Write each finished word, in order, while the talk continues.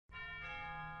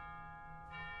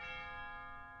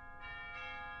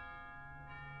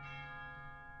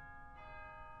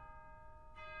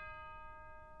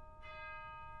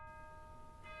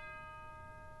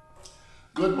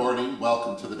Good morning.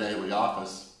 Welcome to the Daily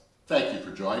Office. Thank you for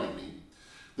joining me.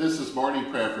 This is morning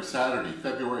prayer for Saturday,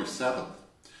 February 7th.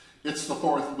 It's the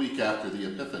fourth week after the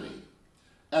Epiphany.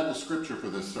 And the scripture for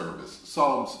this service,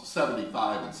 Psalms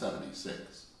 75 and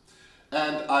 76.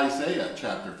 And Isaiah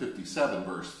chapter 57,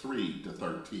 verse 3 to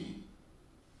 13.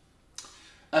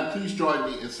 And please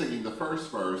join me in singing the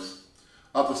first verse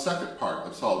of the second part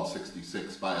of Psalm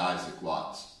 66 by Isaac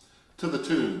Watts, to the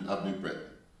tune of New Britain.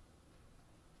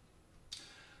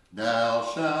 Now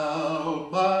shall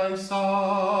my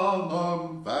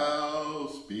solemn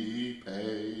vows be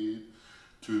paid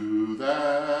to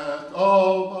that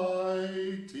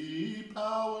almighty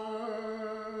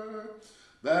power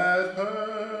that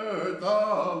heard the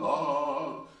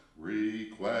long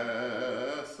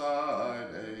request I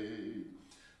made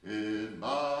in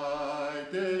my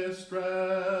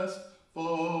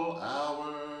distressful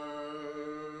hour.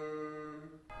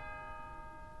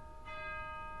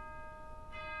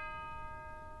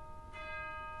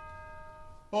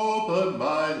 Open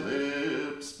my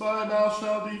lips, my mouth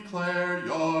shall declare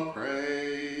your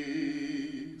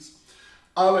praise.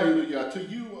 Alleluia. To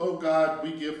you, O God,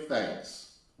 we give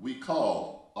thanks. We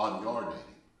call on your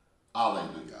name.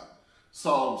 Alleluia.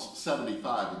 Psalms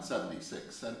 75 and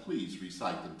 76, and please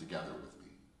recite them together with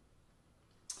me.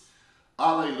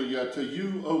 Alleluia. To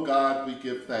you, O God, we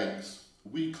give thanks.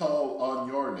 We call on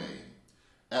your name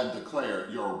and declare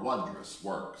your wondrous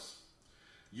works.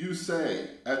 You say,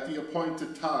 at the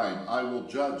appointed time I will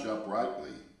judge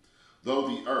uprightly. Though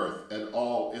the earth and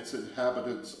all its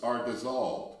inhabitants are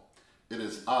dissolved, it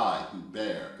is I who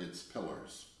bear its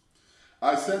pillars.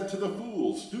 I said to the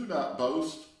fools, do not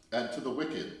boast, and to the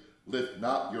wicked, lift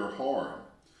not your horn.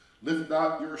 Lift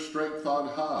not your strength on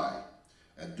high,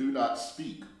 and do not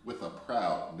speak with a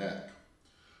proud neck.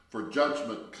 For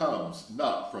judgment comes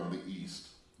not from the east,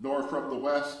 nor from the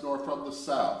west, nor from the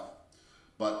south.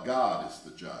 But God is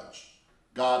the judge.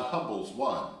 God humbles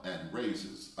one and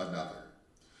raises another.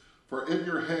 For in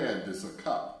your hand is a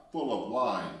cup full of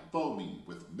wine, foaming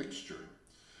with mixture.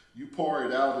 You pour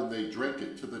it out, and they drink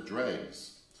it to the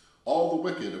dregs. All the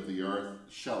wicked of the earth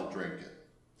shall drink it.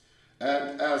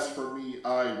 And as for me,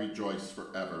 I rejoice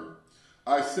forever.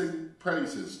 I sing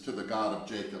praises to the God of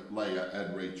Jacob, Leah,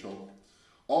 and Rachel.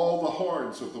 All the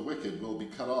horns of the wicked will be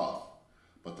cut off,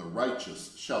 but the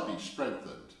righteous shall be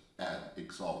strengthened and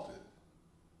exalted.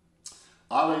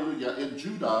 Alleluia. In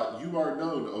Judah you are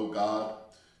known, O God.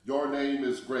 Your name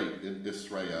is great in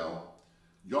Israel.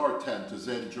 Your tent is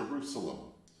in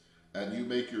Jerusalem, and you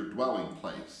make your dwelling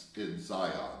place in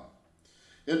Zion.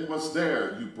 It was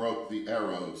there you broke the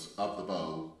arrows of the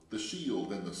bow, the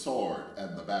shield and the sword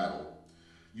and the battle.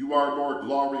 You are more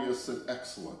glorious and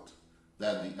excellent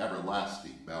than the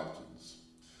everlasting mountains.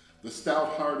 The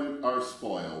stout-hearted are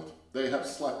spoiled. They have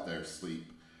slept their sleep,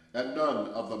 and none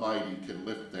of the mighty can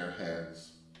lift their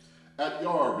hands. At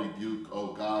your rebuke,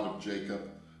 O God of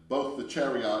Jacob, both the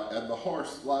chariot and the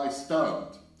horse lie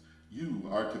stunned. You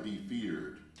are to be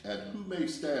feared, and who may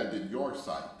stand in your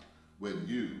sight when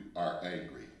you are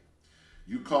angry?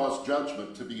 You caused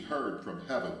judgment to be heard from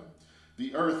heaven.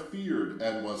 The earth feared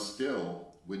and was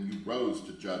still when you rose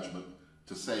to judgment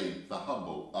to save the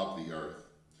humble of the earth.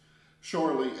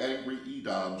 Surely angry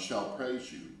Edom shall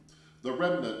praise you. The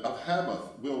remnant of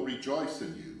Hamath will rejoice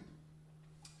in you.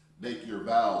 Make your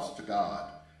vows to God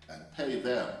and pay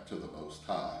them to the Most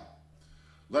High.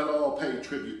 Let all pay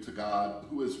tribute to God,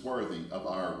 who is worthy of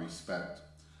our respect.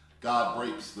 God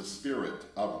breaks the spirit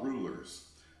of rulers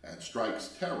and strikes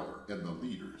terror in the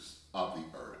leaders of the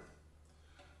earth.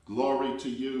 Glory to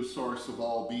you, source of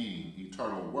all being,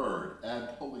 eternal Word and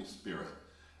Holy Spirit,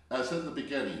 as in the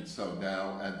beginning, so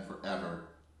now and forever.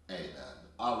 Amen.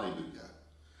 Alleluia.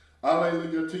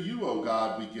 Alleluia. To you, O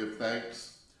God, we give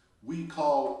thanks. We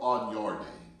call on your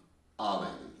name.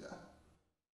 Alleluia.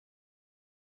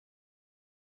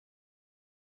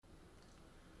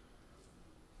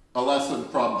 A lesson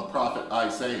from the prophet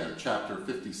Isaiah, chapter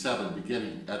 57,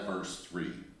 beginning at verse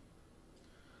 3.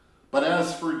 But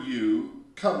as for you,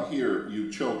 come here, you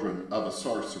children of a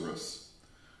sorceress,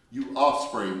 you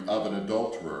offspring of an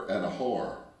adulterer and a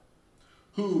whore.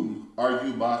 Whom are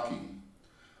you mocking?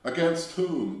 Against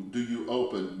whom do you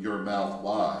open your mouth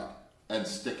wide and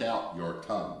stick out your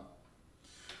tongue?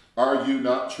 Are you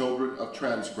not children of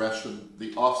transgression,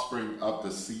 the offspring of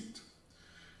deceit?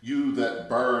 You that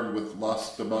burn with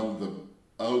lust among the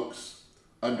oaks,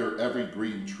 under every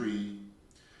green tree.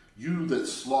 You that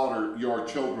slaughter your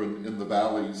children in the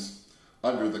valleys,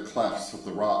 under the clefts of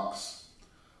the rocks.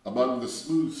 Among the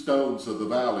smooth stones of the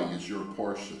valley is your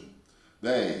portion.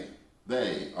 They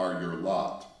are your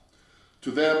lot. To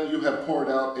them you have poured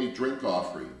out a drink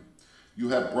offering. You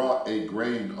have brought a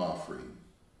grain offering.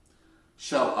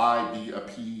 Shall I be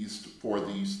appeased for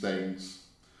these things?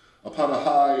 Upon a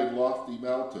high and lofty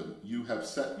mountain you have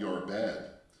set your bed,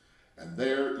 and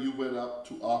there you went up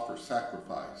to offer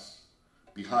sacrifice.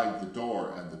 Behind the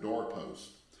door and the doorpost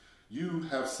you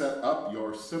have set up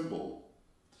your symbol.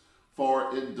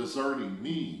 For in deserting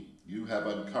me you have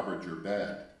uncovered your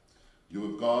bed. You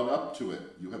have gone up to it,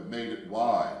 you have made it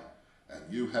wide, and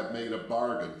you have made a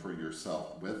bargain for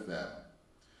yourself with them.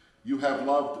 You have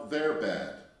loved their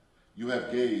bed, you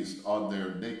have gazed on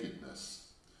their nakedness.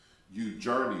 You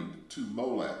journeyed to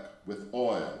Molech with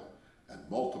oil and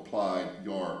multiplied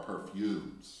your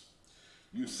perfumes.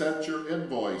 You sent your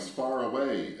envoys far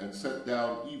away and sent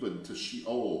down even to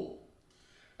Sheol.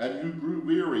 And you grew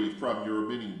weary from your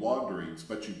many wanderings,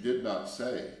 but you did not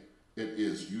say, it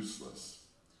is useless.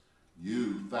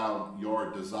 You found your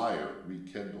desire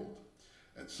rekindled,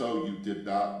 and so you did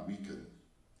not weaken.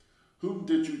 Whom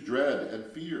did you dread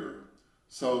and fear,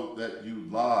 so that you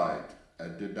lied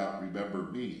and did not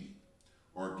remember me,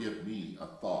 or give me a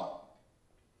thought?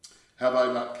 Have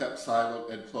I not kept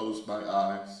silent and closed my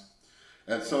eyes?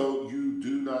 And so you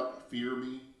do not fear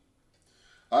me?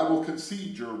 I will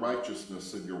concede your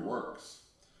righteousness and your works,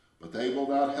 but they will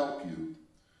not help you.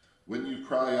 When you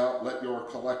cry out, let your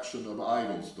collection of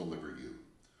idols deliver you.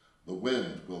 The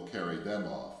wind will carry them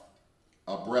off.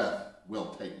 A breath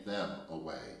will take them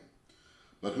away.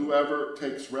 But whoever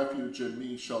takes refuge in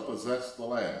me shall possess the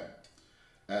land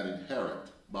and inherit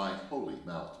my holy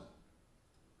mountain.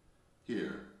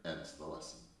 Here ends the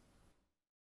lesson.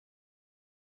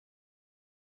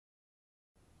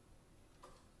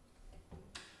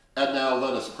 And now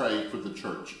let us pray for the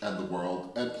church and the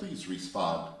world, and please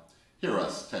respond, hear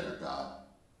us, tender God.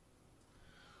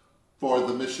 For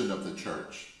the mission of the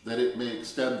church, that it may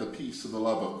extend the peace and the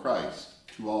love of Christ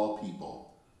to all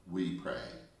people, we pray.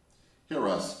 Hear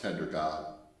us, tender God.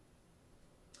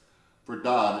 For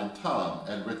Don and Tom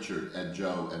and Richard and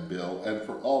Joe and Bill, and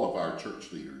for all of our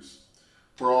church leaders,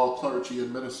 for all clergy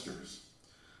and ministers,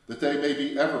 that they may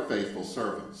be ever faithful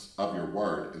servants of your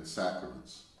word and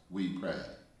sacraments, we pray.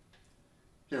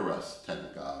 Hear us,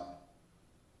 tender God.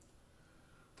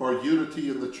 For unity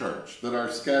in the church, that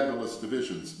our scandalous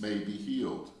divisions may be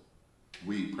healed,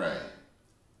 we pray.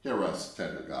 Hear us,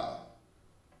 tender God.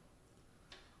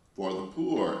 For the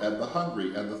poor and the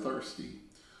hungry and the thirsty,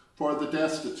 for the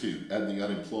destitute and the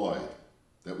unemployed,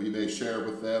 that we may share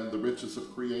with them the riches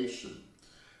of creation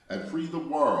and free the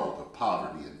world of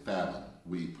poverty and famine,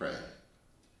 we pray.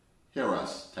 Hear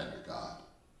us, tender God.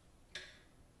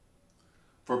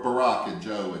 For Barack and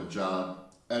Joe and John,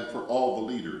 and for all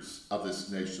the leaders of this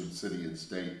nation, city, and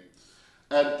state,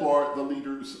 and for the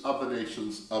leaders of the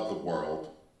nations of the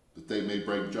world, that they may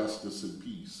bring justice and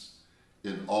peace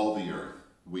in all the earth,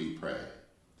 we pray.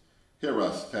 Hear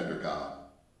us, tender God.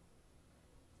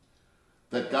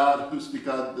 That God, who's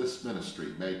begun this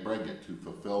ministry, may bring it to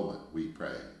fulfillment, we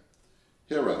pray.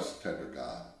 Hear us, tender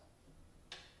God.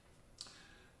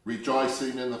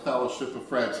 Rejoicing in the fellowship of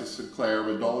Francis and Clare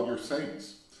and all your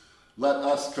saints, let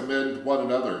us commend one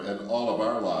another and all of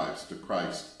our lives to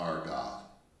Christ our God,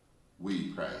 we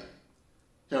pray.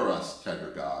 Hear us, tender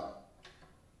God.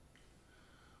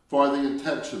 For the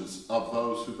intentions of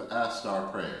those who've asked our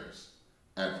prayers,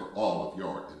 and for all of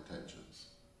your intentions.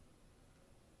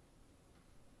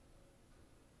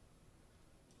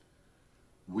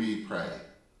 We pray.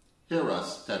 Hear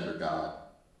us, tender God.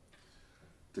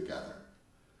 Together.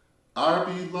 Our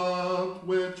beloved,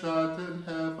 which art in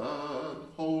heaven,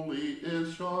 holy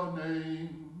is your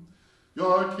name.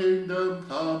 Your kingdom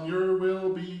come, your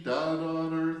will be done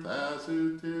on earth as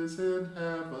it is in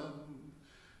heaven.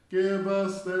 Give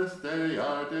us this day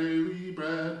our daily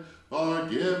bread.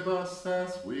 Forgive us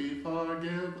as we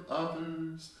forgive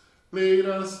others. Lead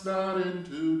us not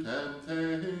into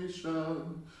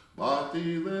temptation, but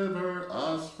deliver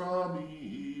us from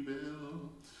evil.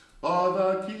 For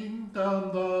the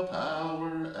kingdom, the power,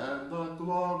 and the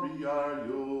glory are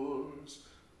yours,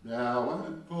 now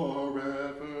and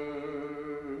forever.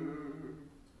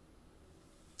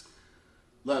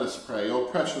 Let us pray. O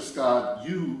precious God,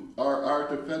 you are our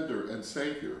defender and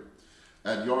Savior,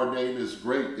 and your name is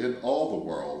great in all the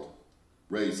world.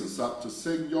 Raise us up to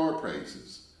sing your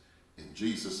praises. In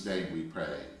Jesus' name we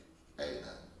pray.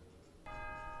 Amen.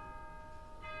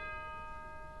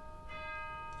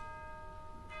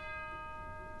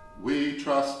 We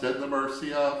trust in the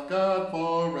mercy of God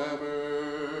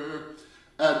forever.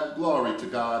 And glory to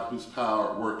God, whose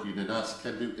power working in us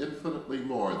can do infinitely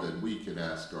more than we can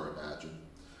ask or imagine.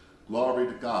 Glory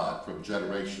to God from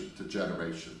generation to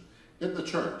generation, in the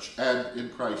church and in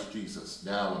Christ Jesus,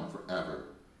 now and forever.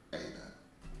 Amen.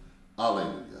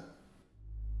 Alleluia.